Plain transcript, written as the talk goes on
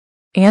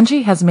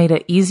Angie has made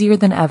it easier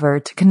than ever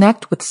to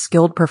connect with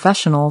skilled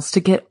professionals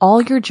to get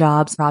all your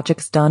jobs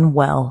projects done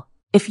well.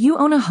 If you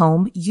own a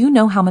home, you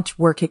know how much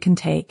work it can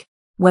take,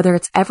 whether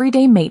it's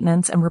everyday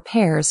maintenance and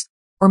repairs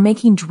or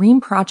making dream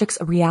projects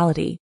a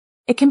reality.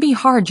 It can be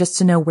hard just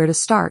to know where to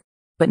start,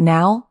 but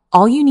now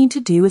all you need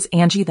to do is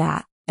Angie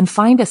that and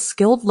find a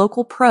skilled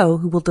local pro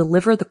who will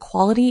deliver the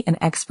quality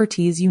and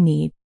expertise you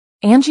need.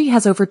 Angie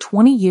has over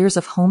 20 years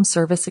of home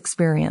service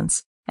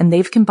experience, and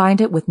they've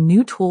combined it with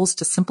new tools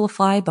to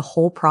simplify the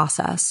whole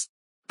process.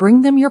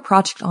 Bring them your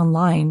project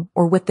online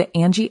or with the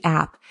Angie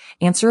app,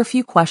 answer a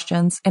few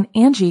questions, and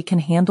Angie can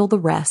handle the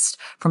rest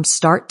from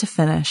start to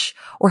finish,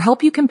 or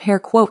help you compare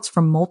quotes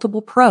from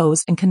multiple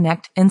pros and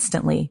connect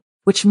instantly,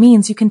 which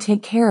means you can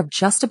take care of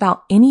just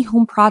about any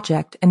home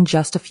project in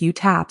just a few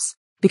taps.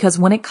 Because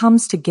when it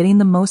comes to getting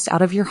the most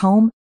out of your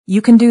home,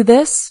 you can do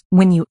this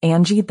when you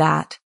Angie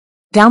that.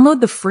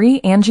 Download the free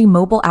Angie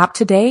mobile app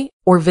today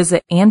or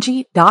visit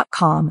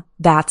Angie.com.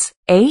 That's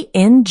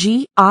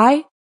ANGI.com.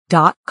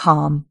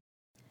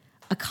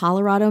 A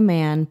Colorado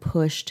man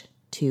pushed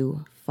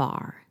too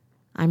far.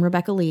 I'm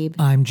Rebecca Lieb.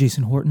 I'm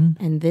Jason Horton.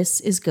 And this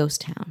is Ghost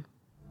Town.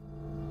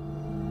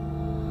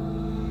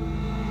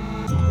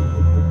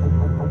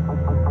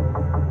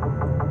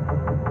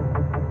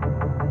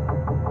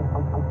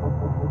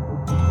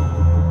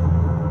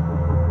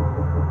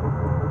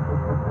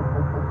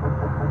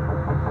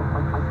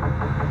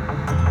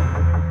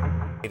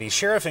 The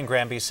sheriff in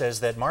Granby says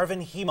that Marvin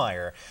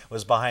Heemeyer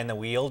was behind the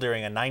wheel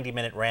during a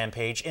 90-minute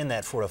rampage in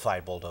that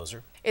fortified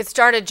bulldozer. It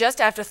started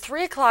just after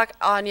 3 o'clock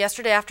on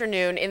yesterday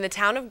afternoon in the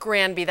town of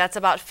Granby. That's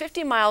about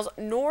 50 miles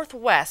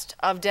northwest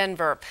of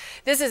Denver.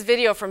 This is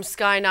video from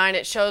Sky 9.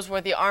 It shows where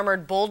the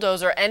armored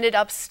bulldozer ended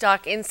up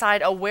stuck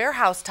inside a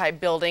warehouse-type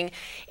building.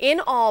 In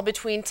all,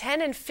 between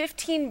 10 and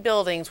 15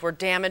 buildings were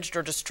damaged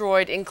or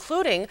destroyed,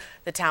 including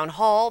the town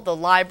hall, the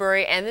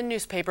library, and the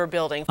newspaper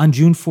building. On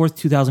June 4th,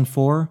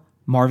 2004,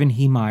 Marvin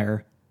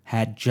Heemeyer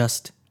had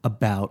just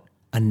about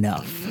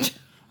enough.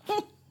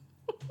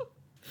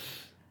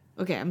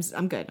 Okay, I'm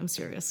good. I'm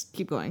serious.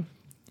 Keep going.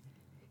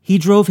 He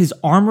drove his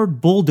armored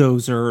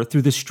bulldozer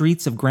through the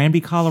streets of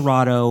Granby,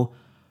 Colorado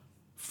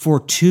for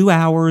 2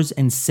 hours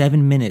and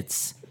 7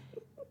 minutes.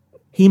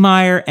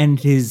 Heemeyer and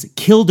his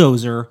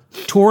killdozer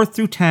tore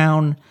through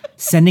town,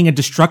 sending a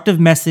destructive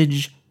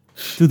message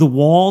through the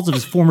walls of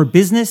his former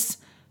business,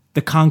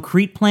 the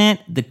concrete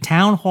plant, the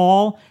town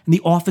hall, and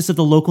the office of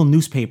the local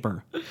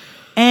newspaper,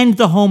 and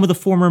the home of the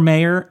former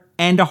mayor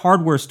and a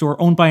hardware store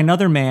owned by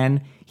another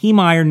man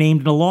Heemeyer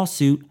named in a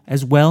lawsuit,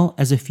 as well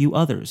as a few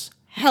others.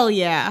 Hell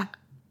yeah.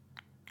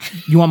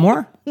 You want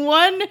more?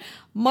 One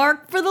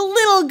mark for the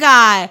little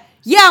guy.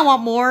 Yeah, I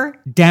want more.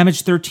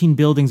 Damaged 13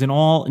 buildings in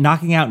all,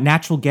 knocking out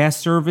natural gas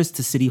service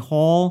to City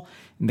Hall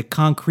and the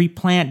concrete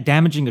plant,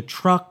 damaging a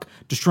truck,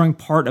 destroying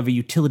part of a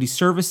utility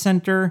service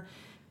center.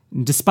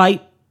 And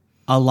despite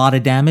a lot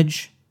of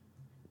damage,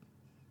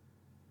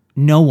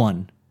 no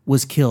one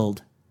was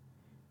killed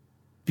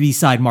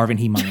beside Marvin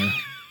Heemeyer.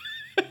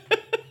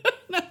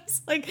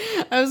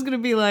 I was going to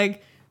be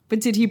like,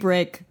 but did he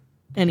break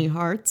any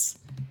hearts?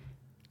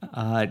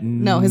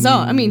 No, his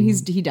own. I mean,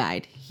 he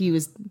died. He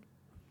was...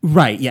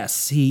 Right,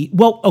 yes.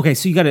 Okay,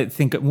 so you got to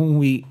think, when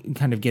we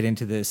kind of get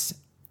into this,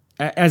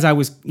 as I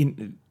was,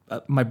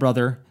 my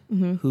brother,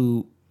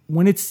 who,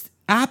 when it's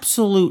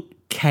absolute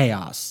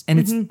chaos, and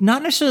it's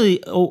not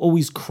necessarily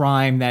always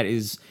crime that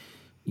is,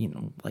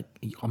 like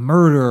a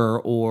murder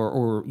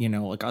or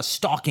like a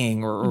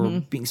stalking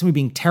or somebody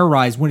being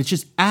terrorized, when it's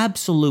just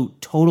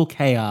absolute total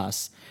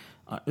chaos,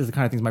 is the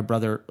kind of things my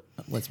brother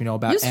lets me know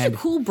about. He's such a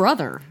cool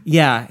brother.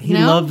 Yeah, he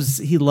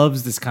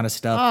loves this kind of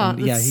stuff. Oh,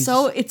 and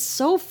it's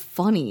so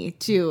funny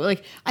too.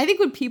 Like, I think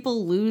when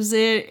people lose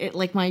it,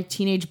 like my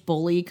teenage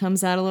bully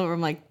comes out a little,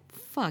 I'm like,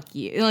 fuck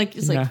you. Like,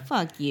 just like,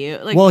 fuck you.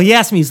 Like, well, he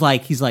asked me, he's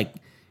like,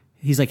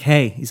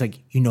 hey, he's like,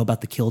 you know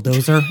about the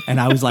killdozer? And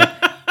I was like,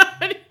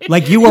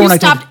 like you were when I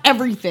stopped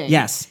everything.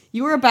 Yes.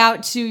 You're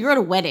at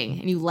a wedding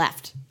and you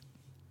left.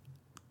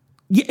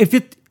 Yeah, if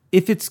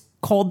it's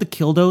called the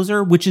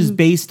Killdozer, which is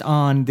based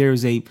on,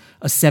 there's a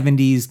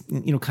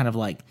 70s, kind of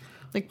like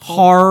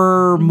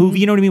horror movie,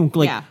 you know what I mean?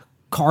 Like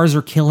cars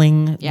are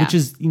killing, which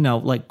is,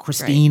 like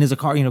Christine is a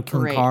car,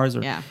 killing cars,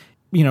 or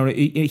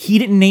he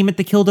didn't name it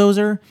the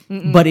Killdozer,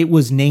 but it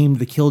was named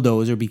the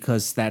Killdozer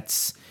because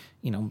that's,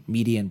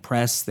 media and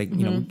press, they,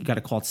 you got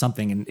to call it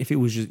something. And if it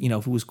was just,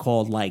 if it was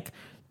called like,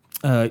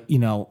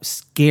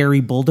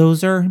 scary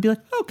bulldozer, he'd be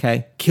like,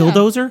 okay,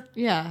 Killdozer.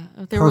 Yeah.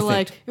 If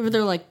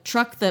they're like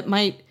truck that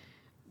might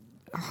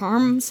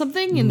harm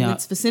something in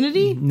its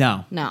vicinity.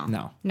 No.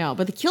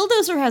 But the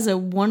Killdozer has a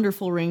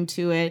wonderful ring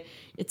to it.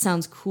 It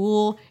sounds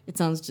cool. It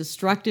sounds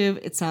destructive.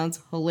 It sounds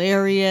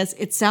hilarious.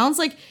 It sounds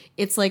like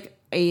it's like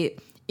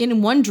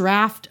in one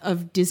draft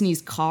of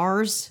Disney's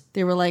Cars,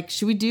 they were like,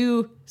 should we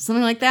do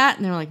something like that?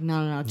 And they were like,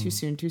 no, too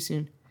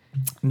soon.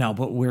 No,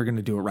 but we're going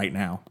to do it right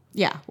now.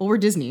 Yeah. Well, we're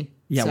Disney.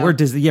 Yeah, So- we're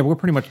Disney. Yeah, we're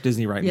pretty much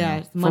Disney right Yeah,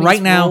 now. For money's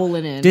right now,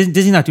 rolling in.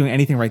 Disney's not doing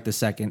anything right this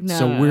second. No,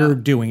 so no, we're no.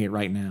 doing it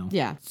right now.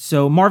 Yeah.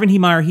 So Marvin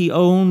Heemeyer, he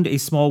owned a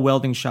small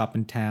welding shop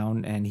in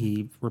town, and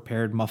he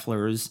repaired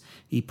mufflers.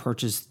 He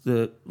purchased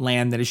the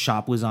land that his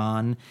shop was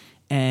on,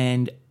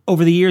 and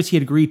over the years, he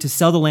had agreed to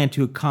sell the land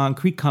to a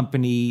concrete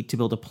company to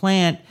build a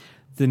plant.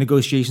 The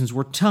negotiations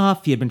were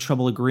tough. He had been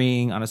trouble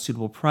agreeing on a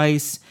suitable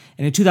price.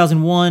 And in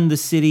 2001, the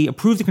city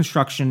approved the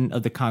construction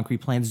of the concrete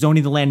plant,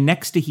 zoning the land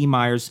next to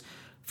Heemeyer's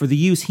for the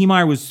use.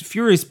 Heemeyer was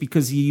furious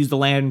because he used the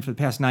land for the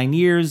past 9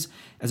 years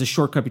as a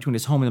shortcut between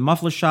his home and the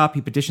muffler shop.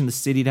 He petitioned the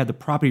city to have the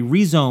property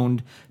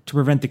rezoned to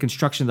prevent the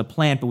construction of the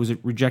plant, but was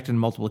rejected on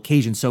multiple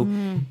occasions. So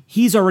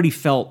he's already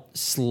felt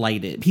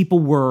slighted. People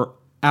were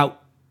out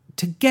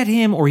to get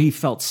him, or he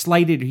felt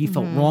slighted, or he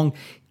felt wrong.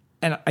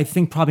 And I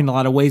think probably in a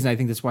lot of ways, and I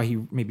think that's why he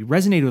maybe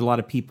resonated with a lot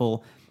of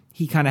people,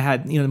 he kind of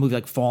had, the movie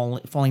like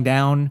Falling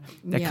Down,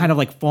 that kind of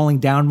like falling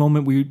down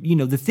moment where,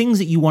 the things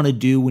that you want to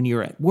do when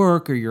you're at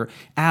work or you're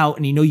out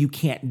and you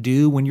can't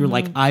do when you're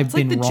like, I've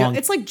been wrong.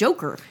 It's like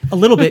Joker. A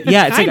little bit,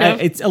 yeah. It's Kind like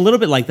of. it's a little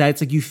bit like that.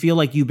 It's like you feel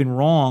like you've been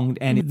wronged,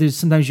 and there's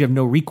sometimes you have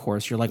no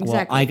recourse. You're like,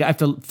 Exactly. well, I have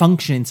to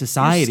function in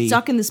society. You're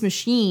stuck in this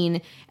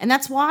machine, and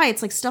that's why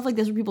it's like stuff like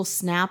this where people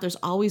snap. There's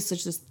always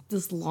such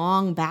this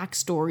long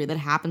backstory that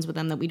happens with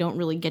them that we don't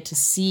really get to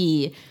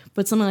see.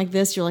 But something like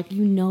this, you're like,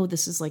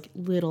 this is like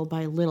little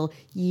by little,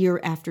 year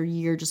after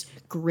year, just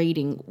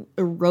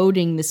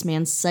eroding this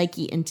man's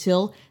psyche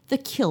until the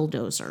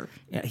Killdozer.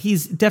 Yeah,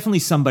 he's definitely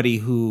somebody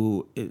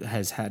who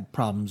has had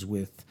problems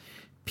with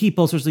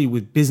people, especially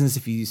with business.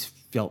 If he's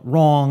felt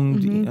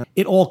wronged,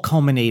 it all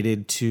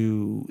culminated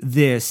to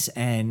this.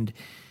 And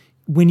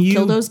when you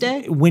Killdoze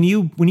Day? when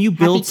you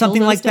build Happy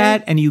something Killdoze like Day?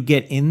 that and you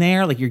get in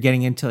there, like you're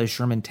getting into a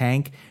Sherman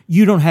tank,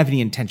 you don't have any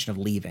intention of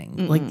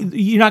leaving. Like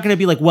you're not going to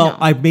be like, well, No.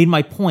 I've made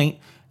my point,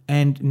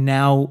 and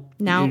now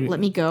Let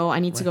me go. I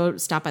need to go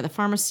stop by the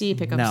pharmacy,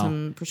 pick up No.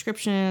 some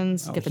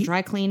prescriptions, get the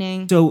dry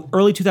cleaning. So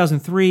early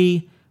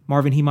 2003,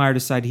 Marvin Heemeyer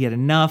decided he had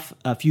enough.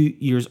 A few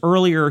years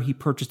earlier, he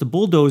purchased a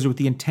bulldozer with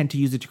the intent to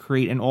use it to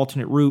create an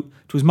alternate route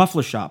to his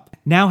muffler shop.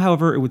 Now,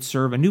 however, it would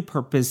serve a new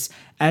purpose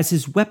as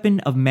his weapon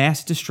of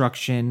mass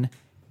destruction.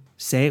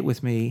 Say it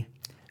with me.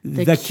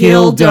 The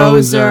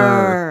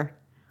Killdozer.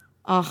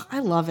 Oh, I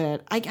love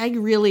it. I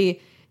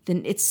really,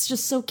 then it's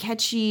just so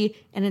catchy,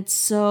 and it's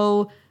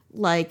so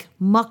like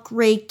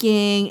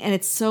muckraking, and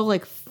it's so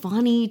like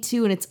funny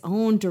too in its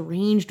own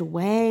deranged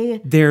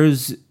way.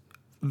 There's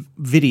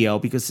video,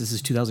 because this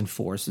is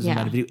 2004, so this is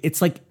not a video.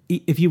 It's like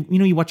if you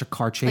watch a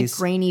car Like chase.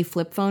 grainy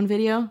flip phone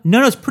video.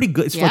 No, it's pretty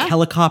good. It's Yeah? like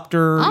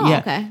helicopter. Oh, yeah.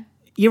 okay.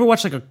 You ever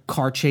watch like a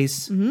car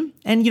chase? Mm-hmm.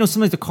 And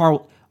sometimes the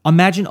car.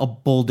 Imagine a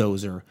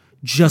bulldozer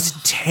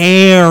just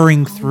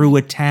tearing through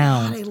a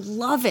town. I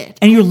love it.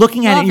 And you're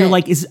looking at it Love and you're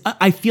like,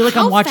 I feel like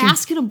how I'm watching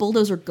fast can a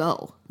bulldozer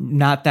go?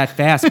 not that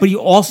fast, but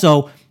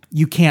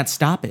you can't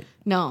stop it.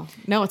 No,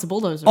 it's a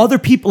bulldozer. Other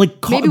people like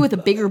Maybe with a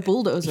bigger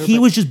bulldozer. he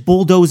but was just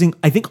bulldozing,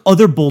 I think,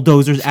 other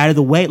bulldozers out of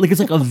the way. Like it's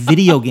like a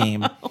video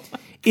game.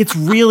 It's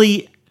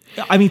really,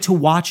 to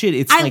watch it,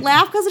 it's I like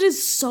laugh because it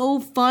is so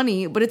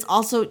funny, but it's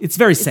also it's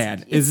very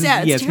sad. It's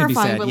sad. yeah, It's gonna be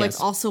terrifying, sad, but yes.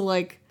 like also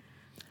like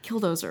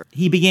Killdozer.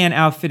 He began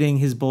outfitting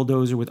his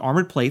bulldozer with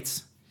armored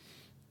plates,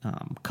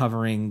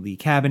 covering the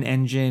cabin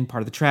engine,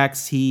 part of the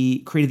tracks. He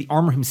created the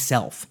armor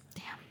himself.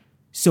 Damn.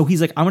 So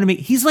he's like,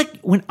 he's like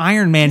when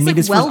Iron Man made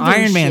his first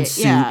Iron Man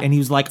suit, and he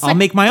was like, It's I'll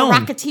make my the own.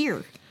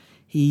 Rocketeer.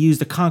 He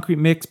used a concrete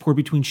mix poured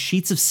between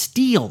sheets of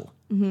steel,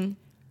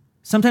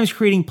 sometimes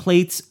creating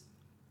plates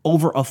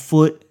over a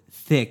foot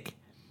thick.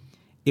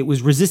 It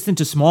was resistant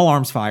to small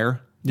arms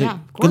fire. Yeah,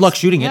 of Good luck course.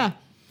 shooting Yeah. it.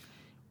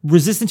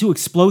 Resistant to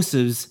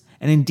explosives,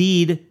 and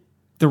indeed,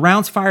 the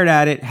rounds fired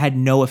at it had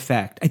no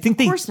effect. I think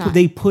course not.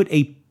 they put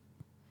a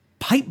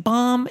pipe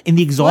bomb in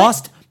the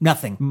exhaust.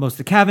 Nothing. Most of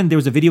the cabin, there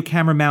was a video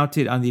camera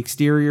mounted on the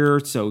exterior,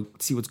 so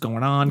see what's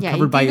going on. Yeah,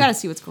 you gotta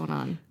see what's going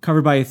on.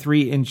 Covered by a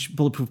 3-inch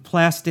bulletproof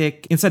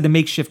plastic. Inside the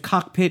makeshift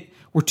cockpit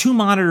were 2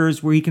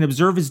 monitors where he can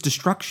observe his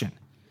destruction.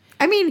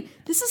 I mean,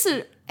 this is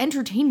an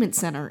entertainment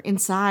center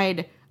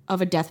inside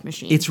of a death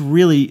machine. It's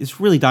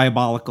really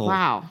diabolical.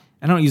 Wow.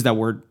 I don't use that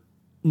word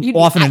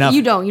often enough.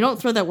 You don't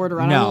throw that word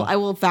around. No. I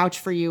will vouch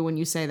for you when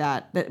you say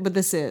that. But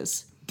this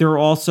is. There were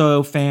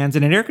also fans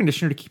and an air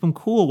conditioner to keep him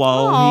cool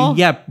while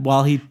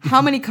Aw.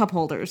 How many cup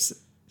holders?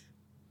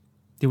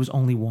 There was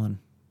only one.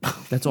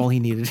 That's all he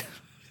needed.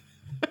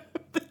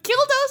 The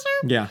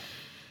Killdozer? Yeah.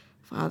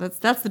 Wow,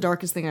 that's the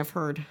darkest thing I've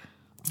heard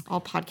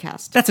all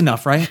podcast. That's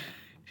enough, right?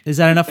 Is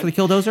that enough for the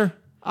Killdozer?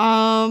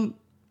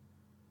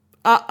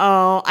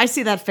 Uh-oh. I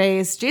see that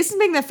face. Jason's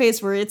making that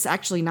face where it's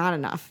actually not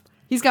enough.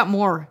 He's got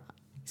more.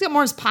 He's got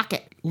more in his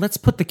pocket. let's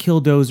put the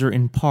Killdozer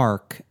in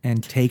park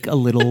and take a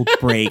little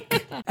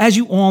break. As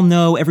you all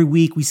know, every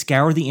week we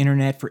scour the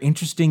internet for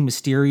interesting,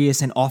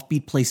 mysterious, and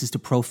offbeat places to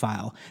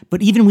profile.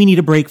 But even we need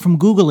a break from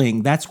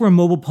Googling. That's where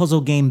mobile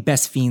puzzle game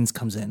Best Fiends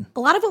comes in. A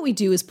lot of what we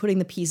do is putting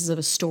the pieces of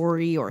a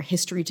story or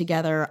history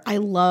together. I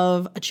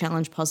love a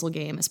challenge puzzle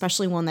game,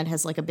 especially one that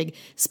has like a big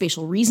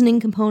spatial reasoning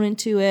component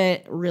to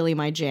it. Really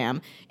my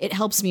jam. It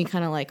helps me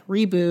kind of like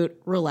reboot,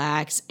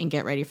 relax, and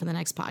get ready for the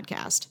next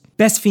podcast.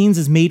 Best Fiends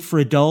is made for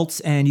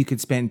adults, and you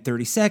could spend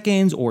 30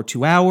 seconds or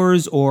 2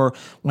 hours, or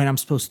when I'm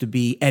supposed to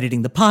be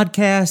editing the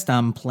podcast,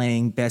 I'm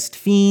playing Best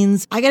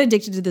Fiends. I got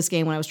addicted to this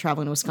game when I was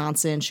traveling to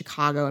Wisconsin,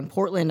 Chicago, and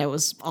Portland. I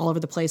was all over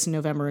the place in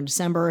November and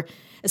December,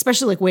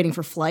 especially like waiting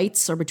for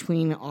flights or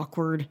between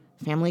awkward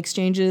family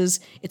exchanges.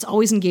 It's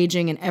always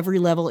engaging, and every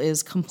level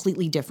is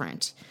completely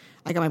different.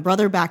 I got my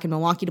brother back in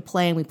Milwaukee to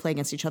play, and we play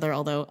against each other,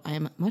 although I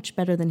am much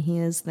better than he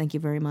is. Thank you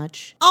very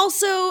much.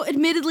 Also,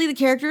 admittedly, the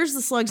characters,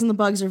 the slugs and the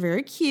bugs, are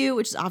very cute,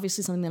 which is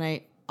obviously something that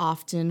I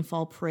often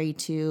fall prey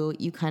to.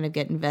 You kind of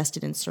get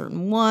invested in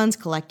certain ones,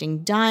 collecting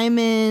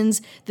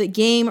diamonds. The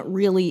game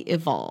really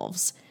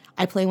evolves.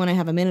 I play when I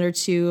have a minute or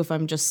two, if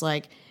I'm just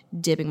like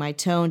dipping my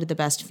toe into the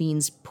Best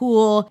Fiends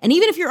pool. And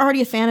even if you're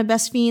already a fan of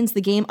Best Fiends, the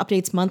game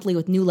updates monthly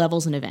with new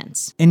levels and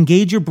events.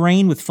 Engage your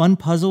brain with fun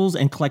puzzles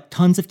and collect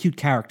tons of cute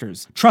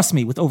characters. Trust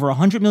me, with over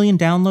 100 million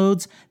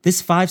downloads,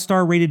 this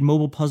 5-star rated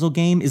mobile puzzle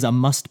game is a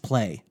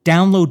must-play.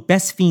 Download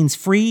Best Fiends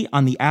free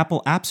on the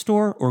Apple App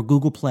Store or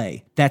Google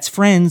Play. That's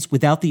friends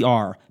without the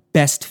R.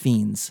 Best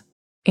Fiends.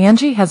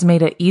 Angie has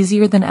made it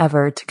easier than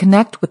ever to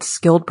connect with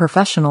skilled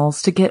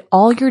professionals to get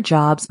all your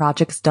jobs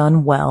projects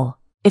done well.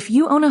 If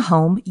you own a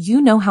home, you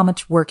know how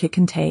much work it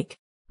can take,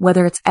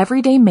 whether it's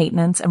everyday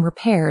maintenance and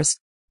repairs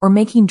or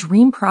making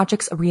dream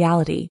projects a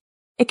reality.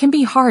 It can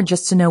be hard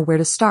just to know where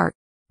to start,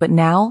 but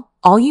now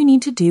all you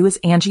need to do is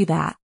Angie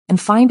that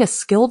and find a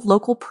skilled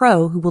local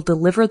pro who will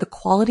deliver the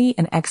quality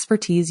and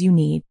expertise you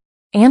need.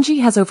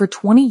 Angie has over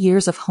 20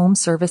 years of home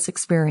service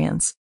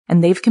experience,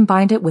 and they've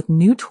combined it with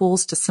new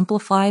tools to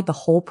simplify the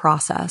whole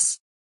process.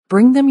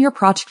 Bring them your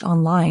project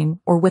online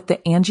or with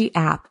the Angie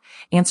app,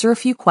 answer a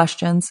few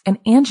questions, and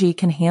Angie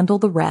can handle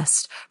the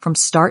rest from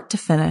start to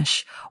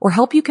finish, or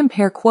help you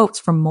compare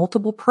quotes from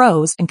multiple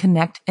pros and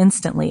connect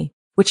instantly,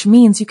 which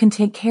means you can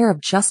take care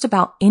of just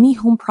about any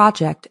home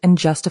project in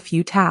just a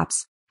few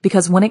taps.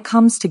 Because when it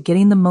comes to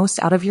getting the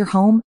most out of your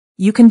home,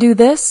 you can do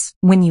this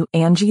when you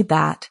Angie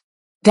that.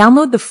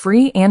 Download the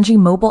free Angie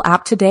mobile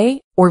app today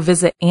or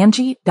visit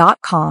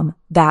Angie.com.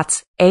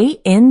 That's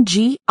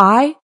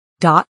ANGI.com.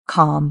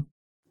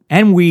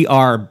 And we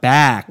are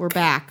back. We're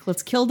back.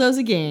 Let's kill those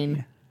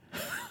again.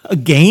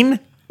 Again?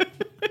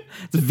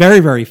 It's very,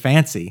 very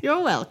fancy.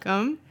 You're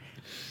welcome.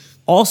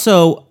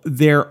 Also,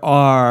 there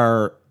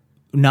are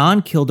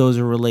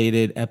non-Killdozer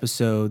related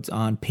episodes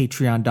on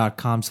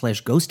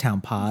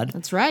patreon.com/ghosttownpod.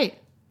 That's right.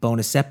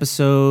 Bonus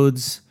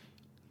episodes.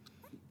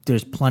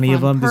 There's plenty of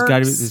them.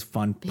 There's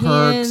fun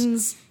perks.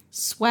 Pins,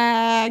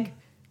 swag,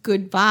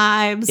 good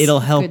vibes.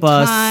 It'll help good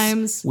us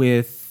times.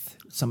 with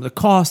some of the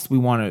costs. We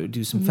want to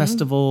do some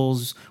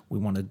festivals. We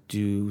want to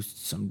do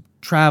some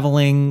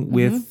traveling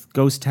with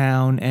Ghost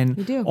Town.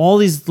 And all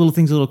these little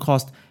things, little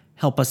cost,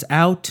 help us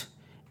out.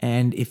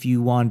 And if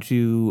you want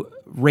to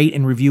rate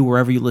and review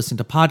wherever you listen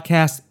to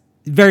podcasts,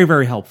 very,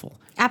 very helpful.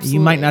 Absolutely.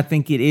 You might not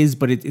think it is,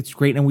 but it's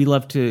great. And we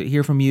love to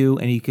hear from you.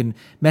 And you can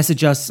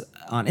message us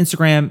on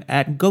Instagram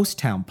at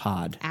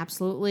GhostTownPod.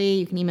 Absolutely.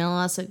 You can email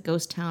us at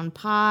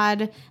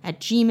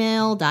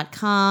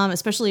ghosttownpod@gmail.com,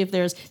 especially if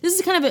this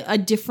is kind of a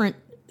different,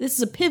 this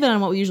is a pivot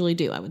on what we usually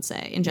do, I would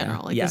say, in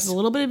general. This is a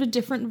little bit of a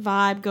different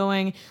vibe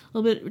going, a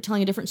little bit, we're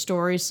telling a different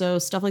story. So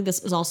stuff like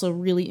this is also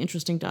really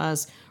interesting to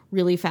us,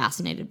 really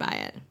fascinated by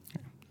it.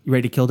 You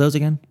ready to kill those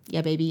again?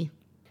 Yeah, baby.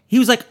 He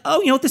was like,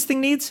 oh, you know what this thing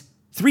needs?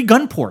 3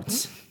 gun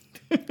ports,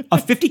 a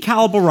 50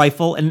 caliber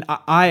rifle. And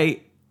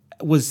I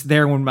was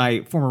there when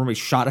my former roommate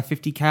shot a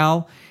 50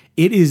 cal.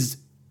 It is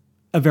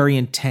a very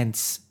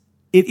intense.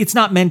 It's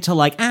not meant to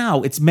like,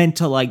 ow. It's meant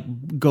to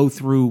like go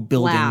through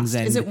buildings. Blast.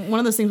 And is it one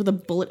of those things where the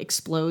bullet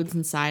explodes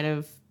inside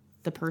of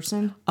the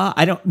person?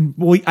 I don't.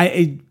 Well,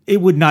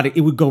 it would not.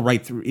 It would go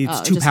right through. It's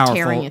too just powerful.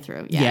 tearing it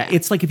through. Yeah.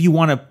 It's like if you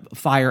want to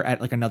fire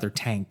at like another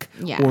tank,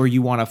 or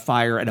you want to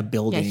fire at a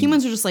building. Yeah,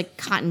 humans are just like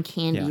cotton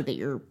candy that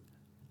you're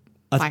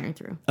firing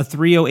through. A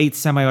 308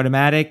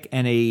 semi-automatic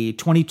and a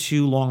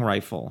 22 long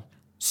rifle.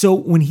 So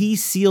when he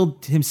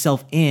sealed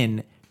himself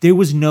in, there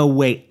was no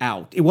way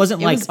out. It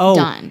wasn't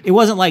done. It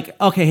wasn't like,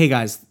 okay, hey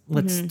guys,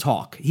 let's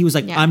talk. He was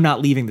like, I'm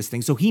not leaving this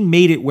thing. So he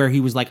made it where he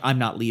was like, I'm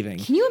not leaving.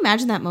 Can you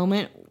imagine that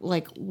moment,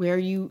 like where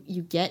you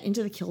get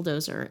into the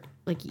Killdozer,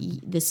 like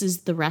this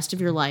is the rest of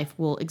your life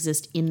will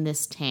exist in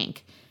this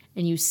tank,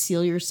 and you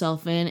seal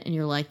yourself in, and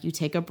you're like, you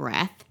take a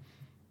breath,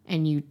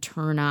 and you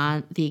turn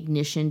on the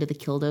ignition to the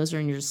Killdozer,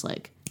 and you're just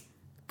like,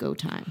 go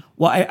time.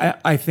 Well,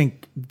 I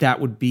think that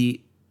would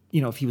be,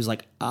 if he was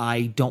like,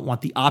 I don't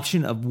want the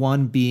option of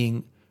one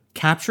being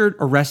captured,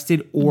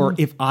 arrested, or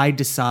if I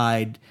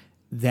decide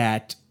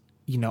that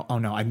oh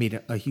no, I made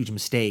a huge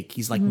mistake.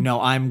 He's like, no,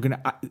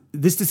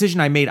 this decision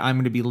I made, I'm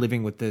going to be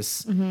living with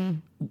this,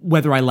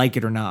 whether I like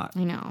it or not.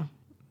 I know.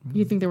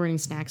 You think there were any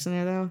snacks in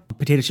there though?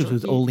 Potato chips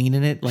with Olean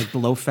in it, like the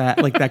low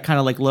fat, like that kind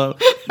of like low,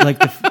 like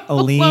the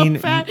Olean. Low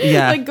fat,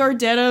 yeah. like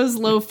Gardetto's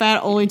low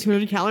fat, only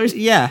 200 calories.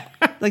 Yeah,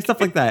 like stuff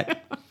like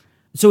that.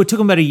 So it took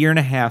him about a year and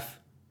a half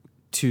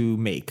to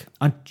make.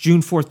 On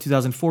June 4th,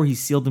 2004, he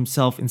sealed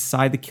himself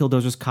inside the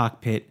Killdozer's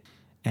cockpit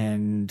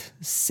and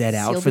set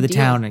out Sealed for the the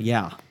deal. town.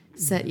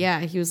 Yeah.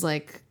 He was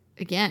like,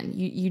 again,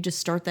 you just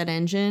start that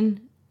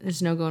engine,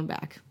 there's no going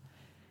back.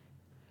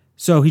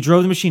 So he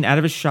drove the machine out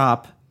of his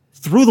shop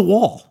through the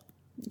wall.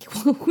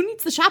 Who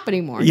needs the shop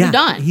anymore? Yeah. You're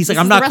done. He's like, This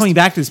I'm is not the coming rest-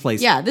 back to this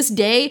place. Yeah, this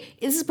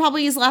is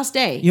probably his last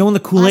day. You know when the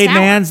Kool-Aid Last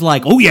hour. man's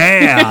like, oh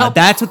yeah,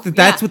 that's what the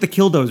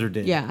Killdozer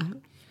did. Yeah.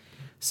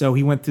 So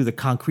he went through the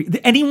concrete.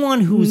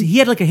 Anyone he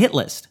had like a hit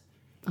list.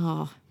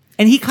 Oh.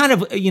 And he kind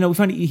of, we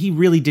found he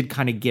really did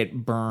kind of get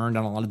burned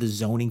on a lot of the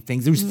zoning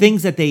things. There was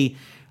things that they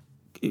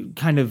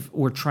kind of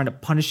were trying to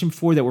punish him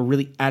for that were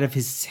really out of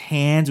his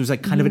hands. It was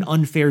like kind of an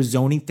unfair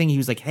zoning thing. He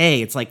was like,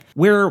 hey, it's like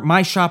where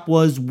my shop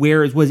was,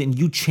 where it was, and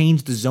you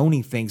changed the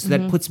zoning thing. So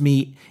that puts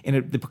me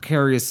in the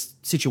precarious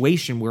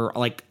situation where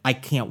like I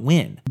can't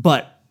win.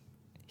 But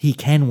he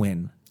can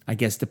win, I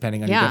guess,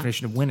 depending on your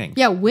definition of winning.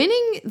 Yeah,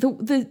 winning,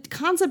 the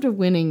concept of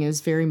winning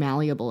is very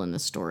malleable in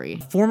this story.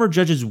 Former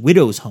judge's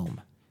widow's home.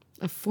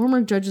 A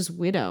former judge's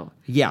widow.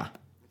 Yeah.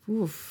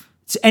 Oof.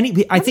 So I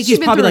think Hasn't he's she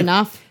been probably through like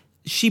enough.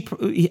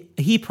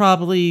 he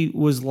probably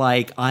was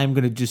like, I'm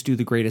gonna just do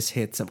the greatest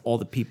hits of all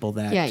the people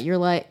that. Yeah, you're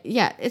like,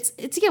 it's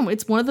again,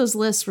 it's one of those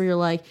lists where you're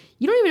like,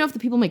 you don't even know if the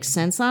people make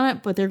sense on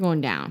it, but they're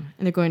going down,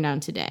 and they're going down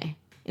today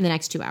in the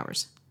next 2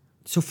 hours.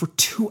 So for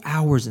 2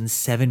 hours and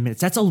 7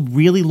 minutes, that's a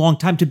really long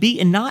time to be,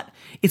 and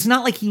it's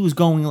not like he was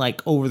going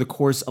like over the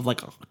course of like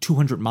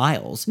 200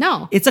 miles.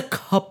 No. It's a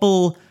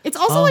couple. It's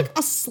also like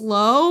a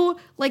slow,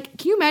 like,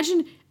 can you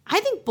imagine? I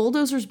think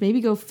bulldozers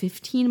maybe go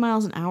 15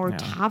 miles an hour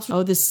tops.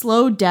 Oh, this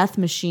slow death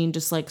machine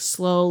just like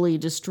slowly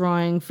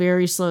destroying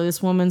very slowly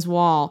this woman's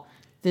wall,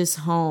 this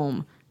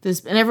home,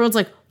 and everyone's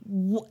like,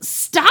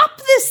 stop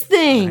this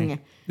thing. Right.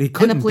 They And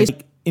couldn't. the police,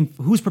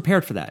 Who's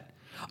prepared for that?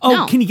 Oh,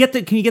 No. can you get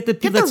the people get the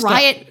that stop-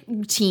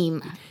 riot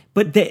team.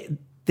 But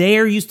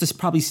they're used to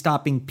probably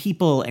stopping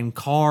people and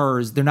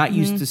cars. They're not Mm-hmm.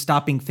 used to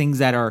stopping things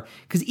that are,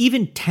 because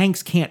even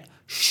tanks can't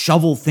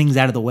shovel things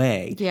out of the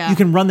way. Yeah. You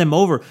can run them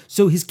over.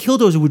 So his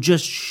Killdozer would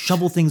just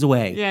shovel things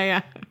away.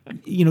 Yeah.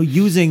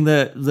 Using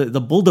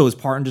the bulldoze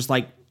part and just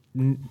like,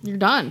 You're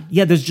done.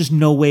 yeah, there's just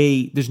no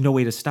way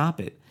to stop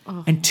it.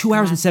 And 2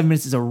 hours and 7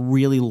 minutes is a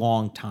really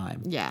long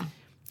time. Yeah.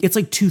 It's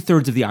like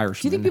 2/3 of the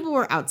Irishman. Do you think people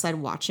were outside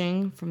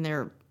watching from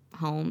their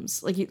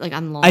homes, like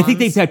on lawns? I think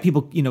they've had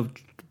people,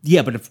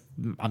 yeah, but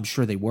I'm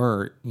sure they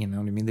were, you know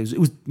what I mean? It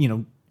was,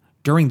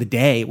 during the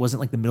day. It wasn't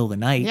like the middle of the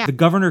night. Yeah. The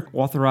governor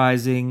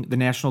authorizing the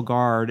National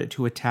Guard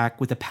to attack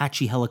with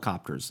Apache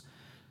helicopters.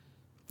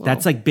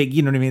 That's like big,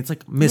 you know what I mean? It's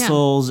like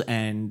missiles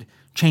and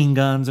chain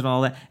guns and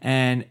all that,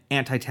 and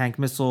anti-tank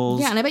missiles.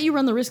 Yeah, and I bet you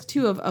run the risk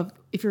too of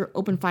if you're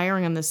open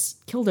firing on this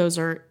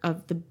Killdozer,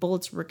 of the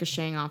bullets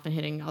ricocheting off and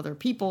hitting other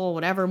people,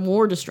 whatever,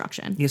 more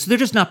destruction. Yeah, so they're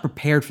just not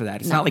prepared for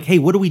that. It's not like, hey,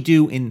 what do we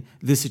do in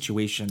this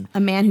situation? A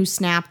man who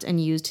snapped and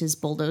used his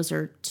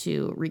bulldozer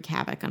to wreak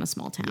havoc on a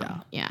small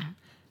town. Yeah.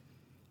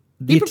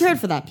 Be prepared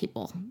for that,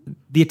 people.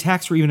 The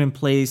attacks were even in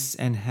place,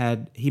 and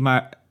had he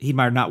might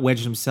have not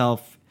wedged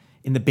himself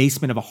in the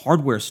basement of a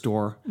hardware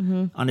store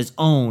on his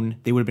own,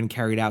 they would have been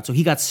carried out. So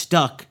he got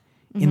stuck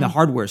in the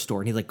hardware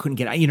store, and he like couldn't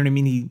get out. You know what I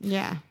mean? He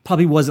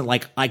probably wasn't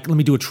like, let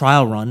me do a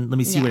trial run. Let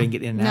me see what I can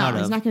get in and out of.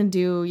 No, he's not going to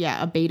do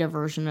a beta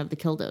version of the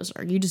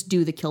Killdozer. You just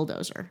do the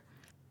Killdozer.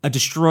 A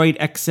destroyed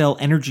XL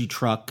Energy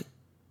truck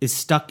is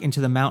stuck into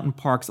the Mountain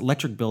Parks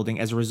electric building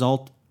as a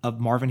result of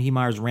Marvin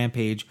Heemeyer's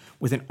rampage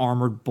with an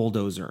armored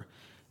bulldozer.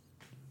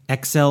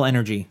 XL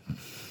Energy.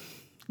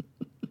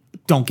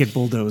 Don't get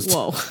bulldozed.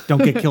 Whoa.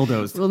 Don't get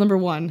killdozed. Rule number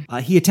 1.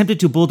 He attempted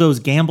to bulldoze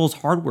Gamble's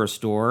hardware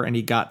store, and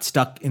he got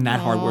stuck in that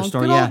hardware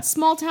store. Good Yeah. old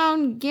small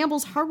town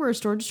Gamble's hardware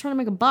store, just trying to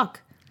make a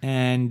buck.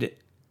 And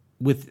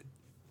with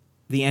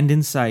the end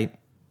in sight,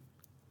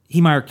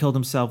 Heemeyer killed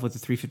himself with a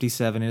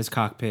 357 in his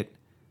cockpit,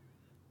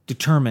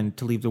 determined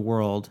to leave the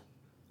world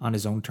on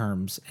his own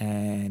terms,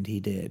 and he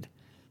did.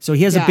 So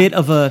he has a bit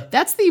of a...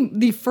 That's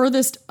the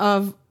furthest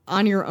of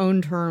on your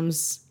own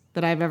terms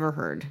that I've ever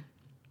heard.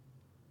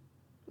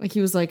 Like,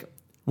 he was like,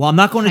 Well, I'm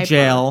not going to Hyper.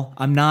 jail.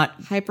 I'm not...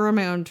 hyper on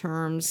my own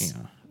terms,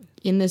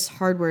 in this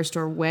hardware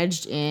store,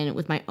 wedged in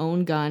with my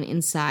own gun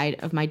inside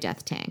of my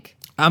death tank.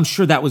 I'm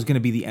sure that was going to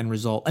be the end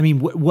result. I mean,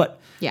 what...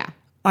 Yeah.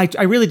 I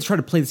really tried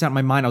to play this out in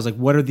my mind. I was like,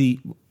 what are the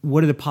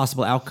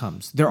possible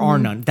outcomes? There are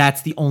none.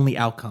 That's the only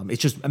outcome. It's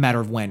just a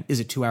matter of when. Is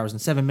it 2 hours and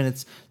 7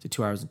 minutes? Is it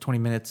 2 hours and 20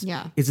 minutes?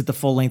 Yeah. Is it the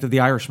full length of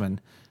The Irishman?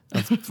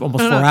 Of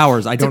almost 4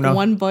 hours. I don't Took know.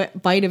 one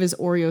bite of his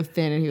Oreo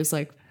thin, and he was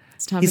like,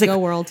 it's time to like, go,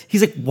 world.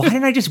 He's like, why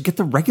didn't I just get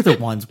the regular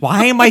ones?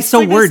 Why am I so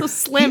Like, they're worried? so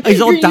slim. He's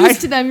all You're died.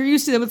 used to them. You're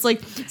used to them. It's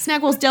like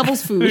Snackwell's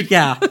devil's food.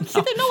 Yeah.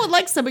 No one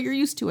likes them, but you're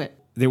used to it.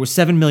 There was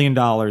 $7 million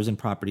in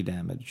property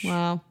damage.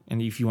 Wow.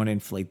 And if you want to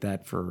inflate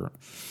that for,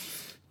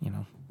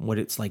 what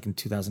it's like in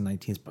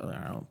 2019, it's probably,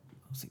 I don't know,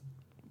 it's like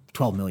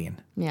 12 million.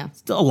 Yeah.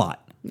 Still a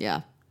lot.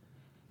 Yeah.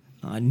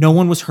 No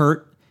one was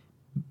hurt.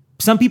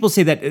 Some people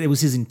say that it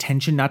was his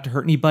intention not to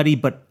hurt anybody,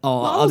 but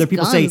other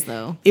people say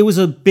it was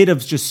a bit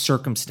of just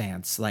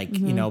circumstance, like,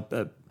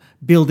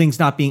 buildings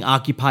not being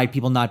occupied,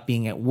 people not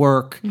being at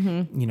work,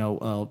 I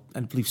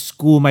believe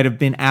school might have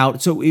been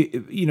out. So,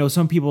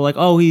 some people are like,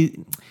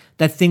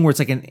 that thing where it's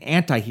like an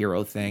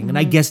anti-hero thing. And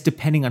I guess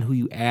depending on who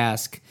you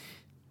ask,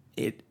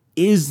 it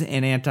is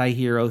an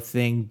anti-hero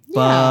thing,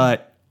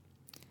 but...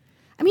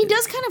 I mean, it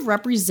does kind of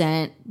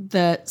represent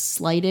the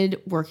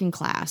slighted working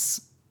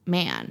class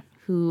man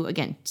who,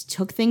 again,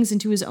 took things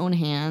into his own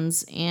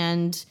hands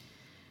and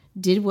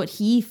did what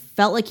he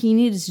felt like he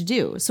needed to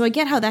do. So I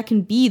get how that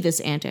can be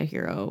this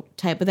anti-hero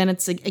type, but then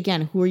it's,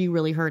 again, who are you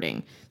really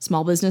hurting?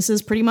 Small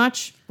businesses, pretty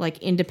much, like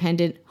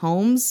independent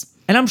homes.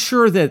 And I'm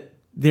sure that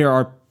there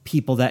are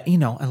people that,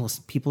 and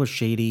listen, people are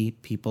shady,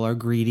 people are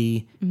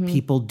greedy,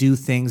 people do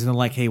things and they're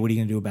like, hey, what are you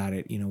going to do about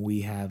it?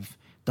 We have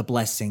the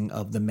blessing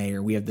of the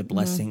mayor, we have the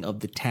blessing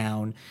of the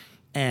town.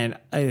 And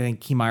I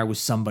think Heemeyer was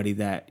somebody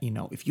that,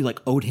 if you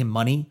owed him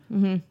money,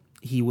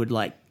 he would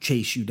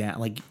chase you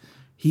down.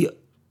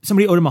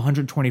 Somebody owed him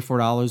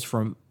 $124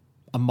 from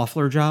a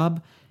muffler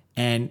job,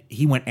 and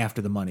he went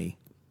after the money.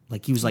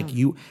 He was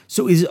you.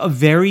 So is a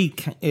very,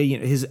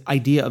 his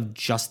idea of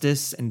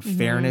justice and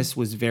fairness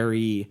was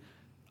very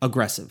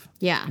aggressive.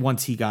 Yeah.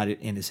 Once he got it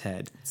in his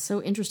head.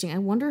 So interesting. I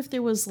wonder if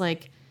there was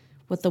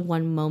what the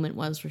one moment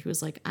was where he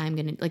was I'm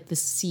going to, the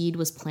seed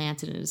was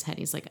planted in his head.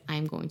 He's like,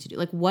 I'm going to do,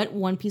 what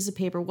one piece of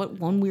paper, what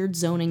one weird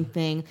zoning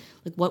thing,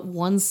 what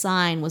one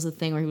sign was the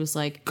thing where he was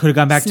could have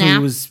gone back to when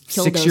he was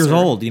 6 years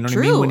old. You know what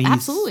I mean? When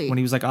absolutely. When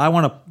he was I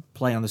want to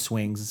play on the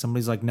swings, and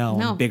somebody's like, no,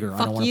 I'm bigger. I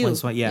don't want to play on the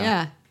swing.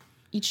 Yeah.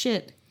 Eat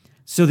shit.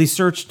 So they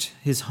searched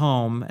his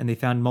home and they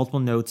found multiple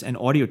notes and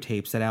audio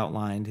tapes that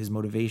outlined his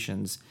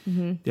motivations.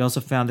 They also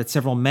found that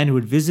several men who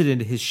had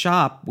visited his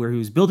shop where he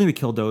was building the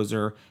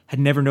killdozer had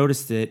never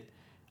noticed it,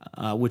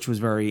 which was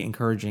very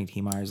encouraging to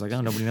Heemeyer. He's like,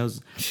 oh, nobody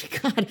knows.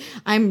 God,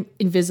 I'm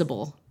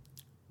invisible.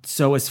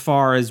 So as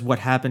far as what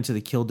happened to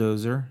the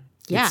killdozer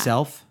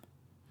itself.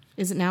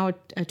 Is it now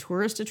a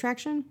tourist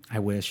attraction? I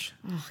wish.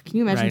 Oh, can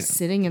you imagine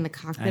sitting in the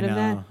cockpit of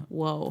that?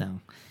 Whoa. No.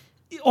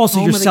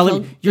 Also,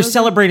 you're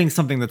celebrating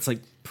something that's is a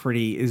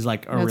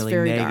really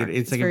negative. Dark.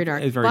 It's very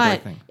dark. It's very but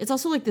dark thing. It's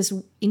also this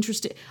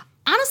interesting.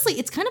 Honestly,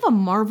 it's kind of a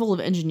marvel of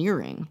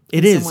engineering.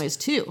 In some ways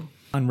too.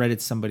 On Reddit,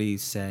 somebody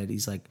said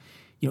he's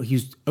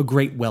he's a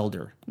great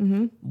welder.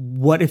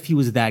 What if he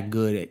was that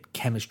good at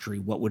chemistry?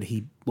 What would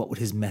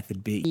his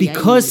method be?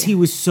 Because he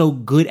was so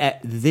good at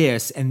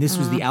this, and this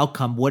was the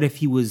outcome. What if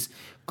he was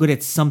good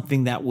at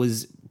something that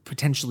was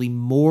potentially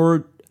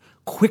more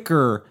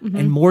quicker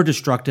and more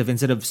destructive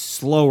instead of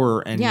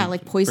slower and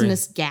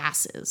poisonous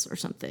gases or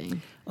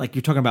something.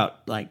 You're talking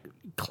about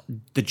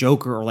the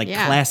Joker or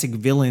classic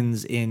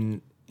villains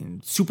in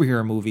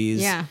superhero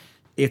movies. Yeah,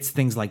 it's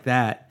things like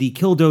that. The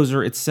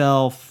killdozer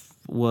itself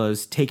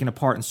was taken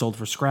apart and sold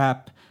for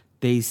scrap.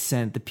 They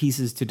sent the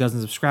pieces to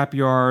dozens of scrap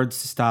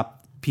yards to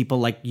stop people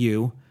like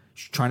you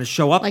trying to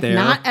show up there.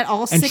 Not at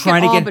all sick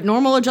at all, but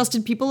normal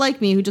adjusted people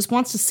like me who just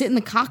wants to sit in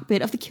the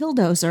cockpit of the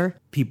killdozer.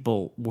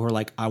 People were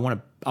like, I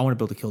want to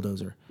build a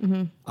killdozer.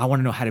 I want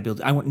to know how to build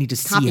it. I need to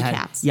see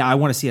Copycats. I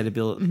want to see how to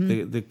build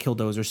the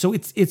killdozer. So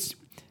it's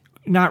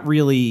not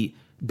really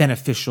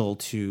beneficial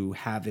to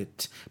have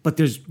it, but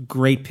there's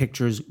great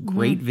pictures,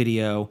 great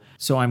video.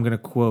 So I'm going to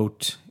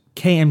quote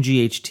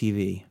KMGH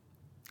TV,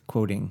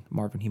 quoting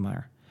Marvin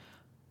Heemeyer.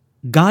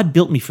 God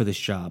built me for this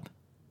job,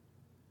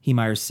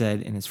 Heemeyer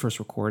said in his first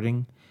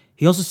recording.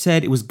 He also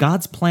said it was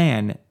God's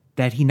plan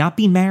that he not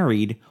be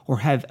married or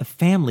have a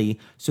family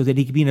so that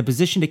he could be in a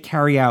position to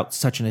carry out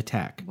such an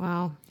attack.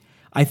 Wow.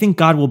 I think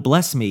God will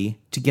bless me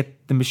to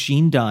get the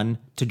machine done,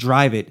 to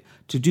drive it,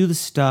 to do the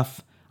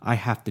stuff I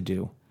have to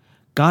do.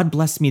 God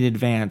bless me in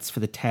advance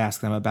for the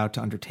task that I'm about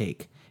to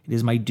undertake. It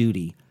is my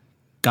duty.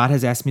 God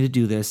has asked me to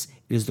do this.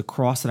 It is the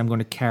cross that I'm going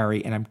to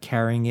carry, and I'm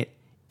carrying it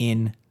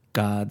in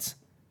God's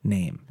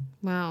name.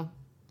 Wow.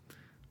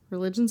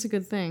 Religion's a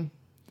good thing.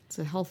 It's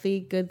a healthy,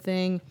 good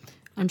thing.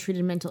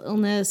 Untreated mental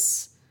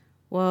illness.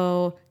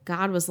 Whoa.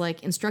 God was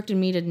instructed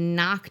me to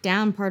knock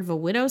down part of a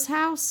widow's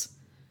house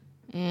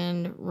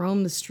and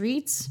roam the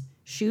streets,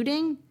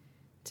 shooting,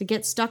 to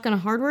get stuck in a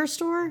hardware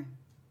store.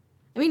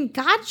 I mean,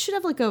 God should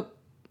have a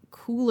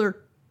cooler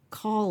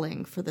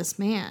calling for this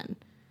man.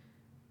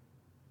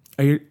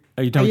 Are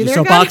you done with your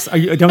soapbox? Are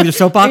you done with your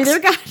soapbox? Are you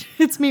there, God?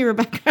 It's me,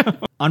 Rebecca.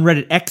 On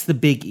Reddit, X the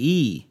Big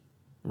E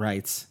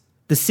writes,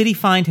 the city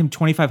fined him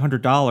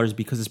 $2,500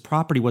 because his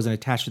property wasn't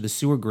attached to the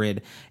sewer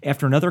grid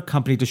after another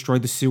company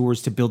destroyed the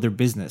sewers to build their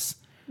business.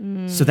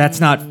 So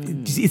that's not,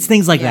 it's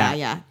things like that.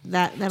 Yeah,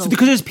 that'll... So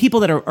because there's people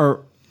that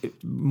are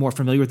more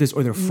familiar with this,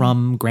 or they're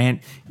from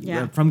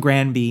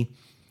Granby.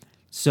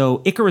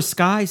 So Icarus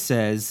Sky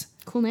says,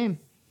 cool name.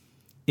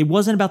 It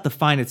wasn't about the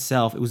fine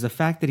itself. It was the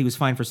fact that he was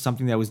fined for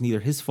something that was neither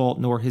his fault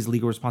nor his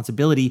legal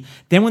responsibility.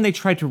 Then when they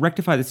tried to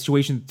rectify the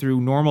situation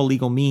through normal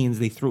legal means,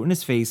 they threw it in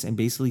his face and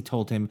basically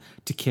told him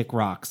to kick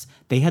rocks.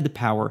 They had the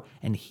power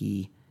and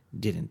he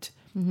didn't.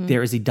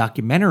 There is a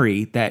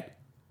documentary that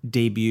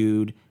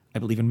debuted, I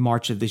believe, in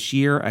March of this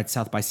year at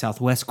South by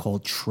Southwest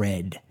called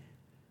Tread.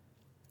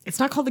 It's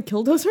not called The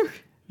Killdozer?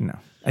 No.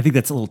 I think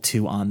that's a little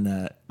too on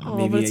the...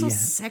 Oh, but it's so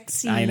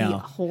sexy. I know.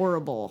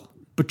 Horrible.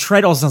 But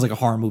Tread also sounds like a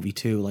horror movie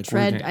too. Like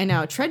Tread, I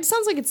know. Tread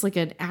sounds like it's like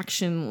an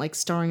action, like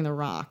starring The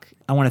Rock.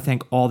 I want to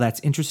thank All That's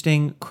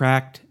Interesting,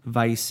 Cracked,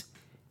 Vice,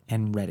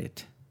 and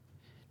Reddit.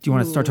 Do you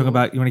want to start talking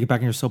about, you want to get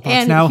back in your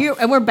soapbox now?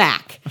 And we're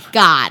back.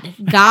 God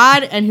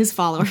and his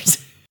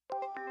followers.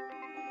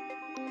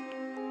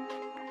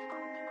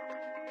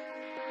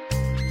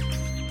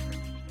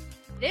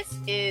 This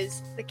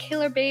is the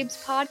Killer Babes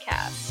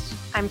podcast.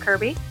 I'm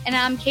Kirby. And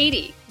I'm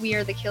Katie. We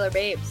are the Killer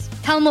Babes.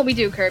 Tell them what we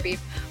do, Kirby.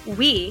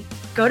 We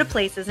go to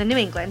places in New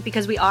England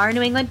because we are a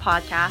New England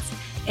podcast,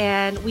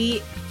 and we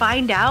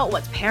find out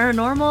what's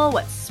paranormal,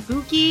 what's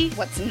spooky,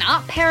 What's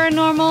not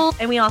paranormal.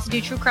 and we also do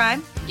true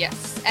crime.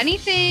 Yes,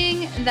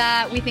 anything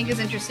that we think is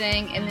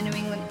interesting in the New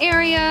England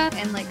area.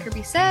 And like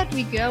Kirby said,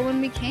 we go when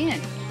we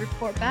can. We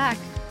report back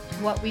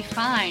what we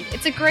find.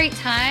 It's a great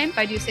time, if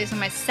I do say so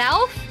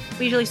myself.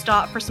 We usually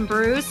stop for some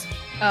brews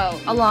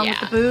Oh, along yeah.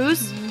 with the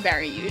booze.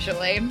 Very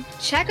usually.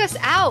 Check us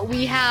out.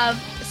 We have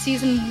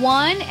season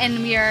 1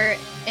 and we are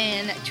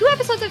in 2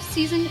 episodes of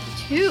season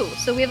 2.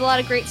 So we have a lot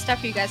of great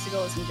stuff for you guys to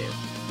go listen to.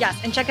 Yes,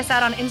 and check us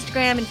out on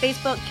Instagram and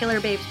Facebook, Killer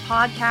Babes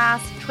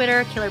Podcast,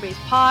 Twitter, Killer Babes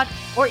Pod,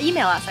 or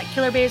email us at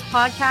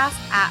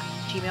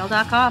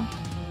killerbabespodcast@gmail.com.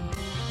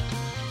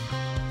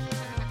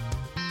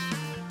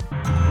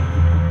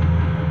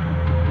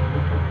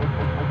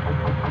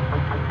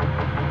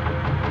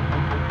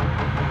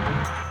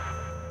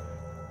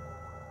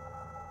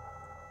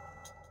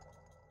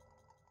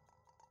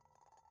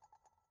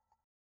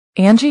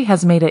 Angie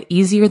has made it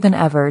easier than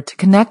ever to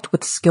connect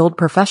with skilled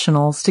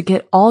professionals to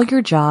get all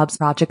your jobs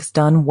projects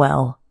done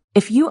well.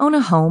 If you own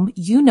a home,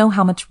 you know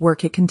how much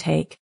work it can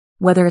take,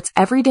 whether it's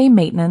everyday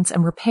maintenance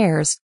and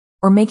repairs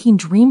or making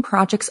dream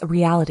projects a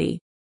reality.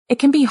 It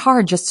can be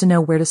hard just to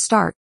know where to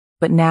start,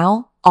 but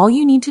now all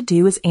you need to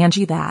do is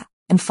Angie that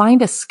and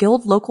find a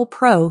skilled local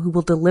pro who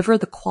will deliver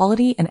the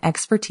quality and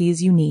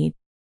expertise you need.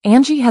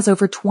 Angie has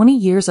over 20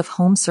 years of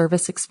home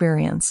service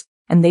experience,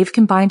 and they've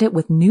combined it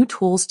with new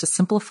tools to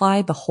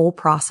simplify the whole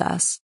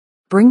process.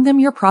 Bring them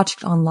your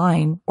project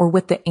online or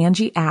with the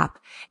Angie app,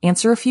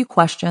 answer a few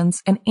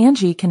questions, and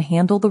Angie can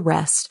handle the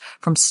rest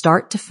from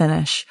start to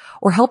finish,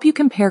 or help you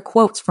compare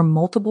quotes from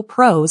multiple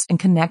pros and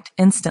connect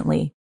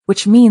instantly,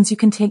 which means you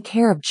can take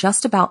care of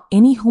just about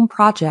any home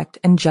project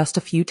in just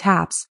a few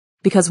taps.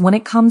 Because when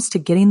it comes to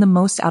getting the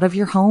most out of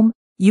your home,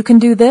 you can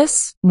do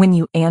this when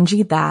you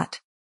Angie that.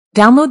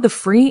 Download the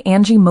free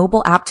Angie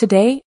mobile app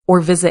today or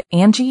visit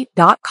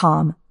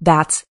Angie.com.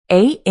 That's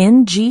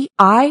ANGI.com.